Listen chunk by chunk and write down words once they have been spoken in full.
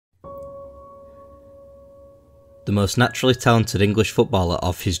the most naturally talented English footballer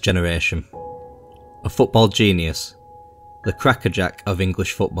of his generation. A football genius. The crackerjack of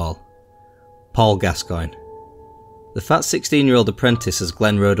English football. Paul Gascoigne. The fat 16-year-old apprentice, as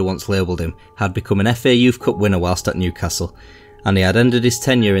Glenn Roeder once labelled him, had become an FA Youth Cup winner whilst at Newcastle, and he had ended his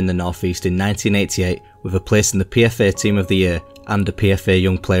tenure in the North East in 1988 with a place in the PFA Team of the Year and a PFA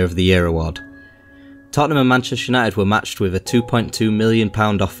Young Player of the Year award. Tottenham and Manchester United were matched with a £2.2 million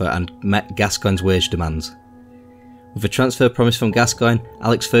offer and met Gascoigne's wage demands. With a transfer promise from Gascoigne,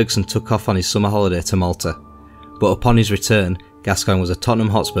 Alex Ferguson took off on his summer holiday to Malta. But upon his return, Gascoigne was a Tottenham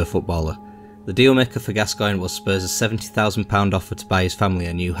Hotspur footballer. The dealmaker for Gascoigne was Spurs' £70,000 offer to buy his family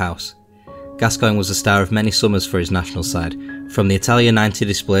a new house. Gascoigne was the star of many summers for his national side, from the Italiia 90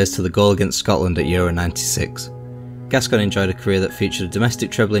 displays to the goal against Scotland at Euro 96. Gascoigne enjoyed a career that featured a domestic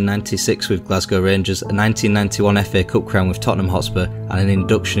treble in 96 with Glasgow Rangers, a 1991 FA Cup crown with Tottenham Hotspur, and an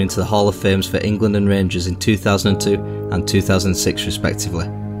induction into the Hall of Fames for England and Rangers in 2002 and 2006 respectively.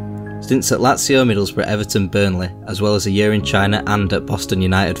 Stints at Lazio, Middlesbrough, Everton, Burnley, as well as a year in China and at Boston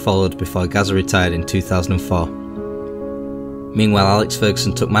United followed before Gazza retired in 2004. Meanwhile, Alex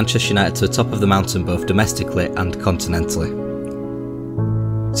Ferguson took Manchester United to the top of the mountain both domestically and continentally.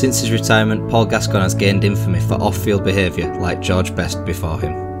 Since his retirement, Paul Gascoigne has gained infamy for off-field behaviour like George Best before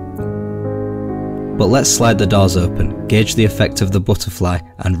him. But let's slide the doors open, gauge the effect of the butterfly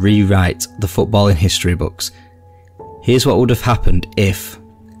and rewrite the footballing history books. Here's what would have happened if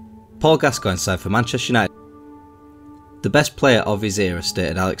Paul Gascoigne signed for Manchester United. The best player of his era,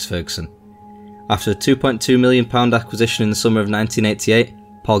 stated Alex Ferguson. After a £2.2 million acquisition in the summer of 1988,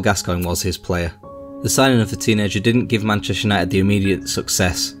 Paul Gascoigne was his player. The signing of the teenager didn't give Manchester United the immediate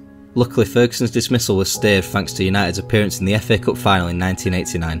success. Luckily, Ferguson's dismissal was stayed thanks to United's appearance in the FA Cup final in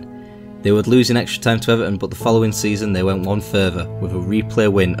 1989. They would lose in extra time to Everton, but the following season they went one further with a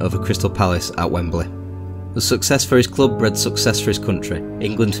replay win over Crystal Palace at Wembley. The success for his club bred success for his country.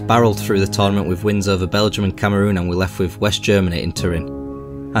 England barrelled through the tournament with wins over Belgium and Cameroon, and were left with West Germany in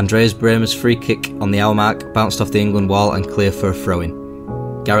Turin. Andreas Bremer's free kick on the hour mark bounced off the England wall and clear for a throw-in.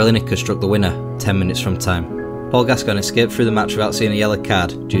 Gary Lineker struck the winner 10 minutes from time. Paul Gascoigne escaped through the match without seeing a yellow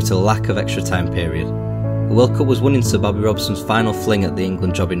card due to the lack of extra time period. The World Cup was won in Sir Bobby Robson's final fling at the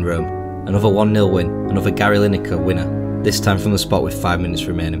England job in Rome. Another 1-0 win, another Gary Lineker winner, this time from the spot with 5 minutes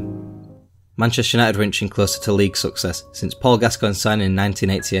remaining. Manchester United were inching closer to league success. Since Paul Gascoigne's signing in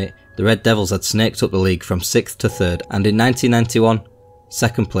 1988, the Red Devils had snaked up the league from 6th to 3rd, and in 1991,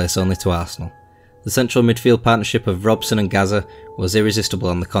 2nd place only to Arsenal. The central midfield partnership of Robson and Gazza was irresistible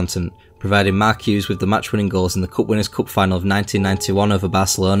on the continent, providing Mark Hughes with the match-winning goals in the Cup Winners' Cup final of 1991 over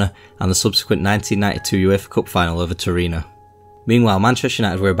Barcelona and the subsequent 1992 UEFA Cup final over Torino. Meanwhile, Manchester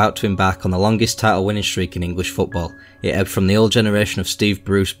United were about to embark on the longest title-winning streak in English football. It ebbed from the old generation of Steve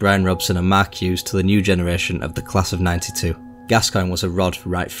Bruce, Brian Robson and Mark Hughes to the new generation of the class of '92. Gascoigne was a rod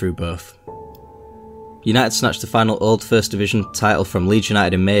right through both. United snatched the final Old First Division title from Leeds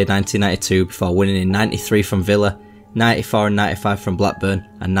United in May 1992 before winning in 93 from Villa, 94 and 95 from Blackburn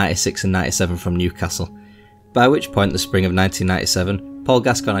and 96 and 97 from Newcastle. By which point, the spring of 1997, Paul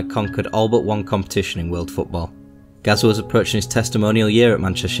Gascoigne had conquered all but one competition in world football. Gazza was approaching his testimonial year at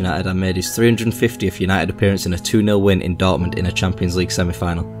Manchester United and made his 350th United appearance in a 2-0 win in Dortmund in a Champions League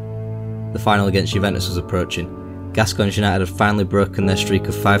semi-final. The final against Juventus was approaching. Gascoigne's United had finally broken their streak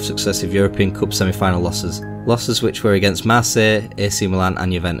of 5 successive European Cup semi-final losses which were against Marseille, AC Milan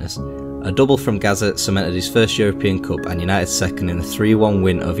and Juventus. A double from Gazza cemented his first European Cup and United's second in a 3-1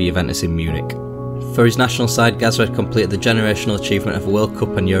 win over Juventus in Munich. For his national side, Gazza had completed the generational achievement of a World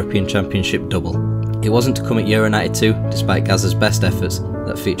Cup and European Championship double. It wasn't to come at Euro 92, despite Gazza's best efforts,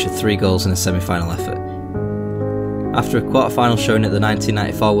 that featured 3 goals in a semi-final effort. After a quarter-final showing at the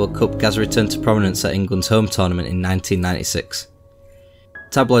 1994 World Cup, Gazza returned to prominence at England's home tournament in 1996.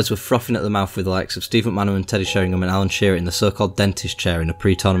 Tabloids were frothing at the mouth with the likes of Steve McManaman, Teddy Sheringham and Alan Shearer in the so-called dentist chair in a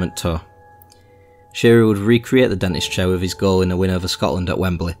pre-tournament tour. Shearer would recreate the dentist chair with his goal in a win over Scotland at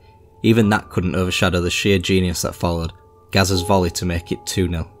Wembley. Even that couldn't overshadow the sheer genius that followed, Gazza's volley to make it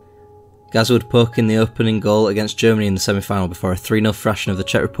 2-0. Gazza would poke in the opening goal against Germany in the semi-final before a 3-0 thrashing of the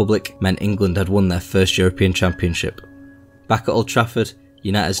Czech Republic meant England had won their first European Championship. Back at Old Trafford,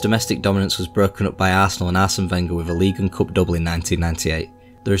 United's domestic dominance was broken up by Arsenal and Arsene Wenger with a League and Cup double in 1998.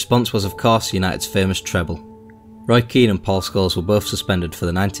 The response was of course United's famous treble. Roy Keane and Paul Scholes were both suspended for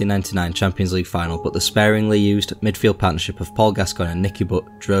the 1999 Champions League final, but the sparingly used midfield partnership of Paul Gascoigne and Nicky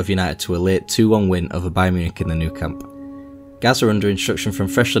Butt drove United to a late 2-1 win over Bayern Munich in the Nou Camp. Gazza, under instruction from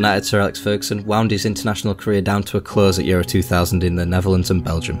freshly knighted Sir Alex Ferguson, wound his international career down to a close at Euro 2000 in the Netherlands and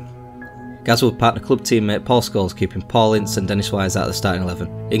Belgium. Gazza would partner club teammate Paul Scholes, keeping Paul Ince and Dennis Wise out of the starting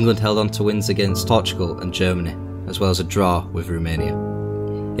 11. England held on to wins against Portugal and Germany. as well as a draw with Romania.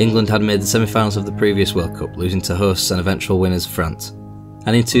 England had made the semi-finals of the previous World Cup, losing to hosts and eventual winners France.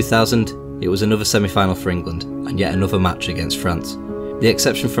 And in 2000, it was another semi-final for England, and yet another match against France. The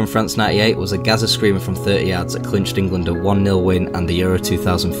exception from France 98 was a Gazza screamer from 30 yards that clinched England a 1-0 win and the Euro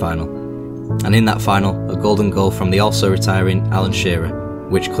 2000 final. And in that final, a golden goal from the also retiring Alan Shearer,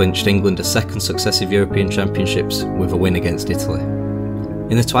 which clinched England a second successive European Championships with a win against Italy.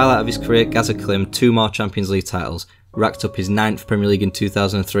 In the twilight of his career, Gazza claimed 2 more Champions League titles, racked up his 9th Premier League in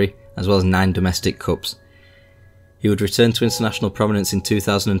 2003, as well as 9 domestic cups. He would return to international prominence in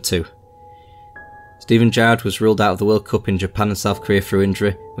 2002. Steven Gerrard was ruled out of the World Cup in Japan and South Korea through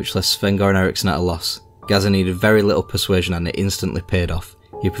injury, which left Sven-Göran Eriksson at a loss. Gazza needed very little persuasion and it instantly paid off.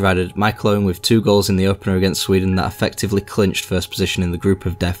 He provided Michael Owen with 2 goals in the opener against Sweden that effectively clinched first position in the group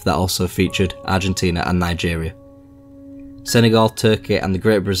of death that also featured Argentina and Nigeria. Senegal, Turkey and the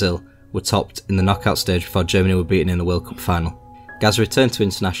Great Brazil were topped in the knockout stage before Germany were beaten in the World Cup final. Gazza returned to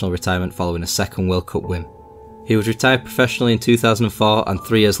international retirement following a second World Cup win. He was retired professionally in 2004 and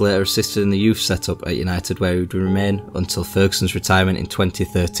 3 years later assisted in the youth setup at United, where he would remain until Ferguson's retirement in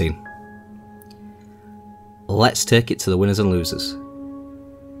 2013. Let's take it to the winners and losers.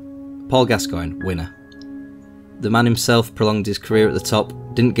 Paul Gascoigne, winner. The man himself prolonged his career at the top,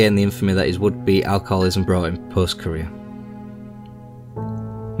 didn't gain the infamy that his would-be alcoholism brought him post-career.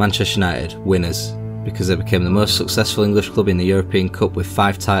 Manchester United, winners, because they became the most successful English club in the European Cup with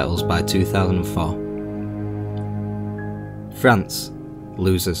 5 titles by 2004. France,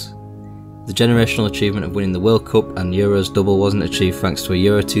 losers. The generational achievement of winning the World Cup and Euros double wasn't achieved thanks to a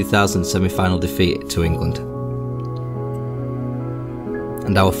Euro 2000 semi-final defeat to England.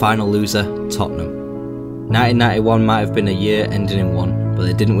 And our final loser, Tottenham. 1991 might have been a year ending in 1, but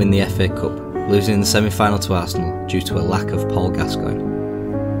they didn't win the FA Cup, losing in the semi-final to Arsenal due to a lack of Paul Gascoigne.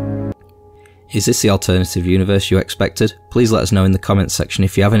 Is this the alternative universe you expected? Please let us know in the comments section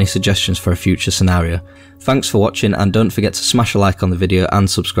if you have any suggestions for a future scenario. Thanks for watching and don't forget to smash a like on the video and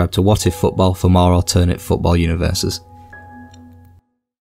subscribe to What If Football for more alternate football universes.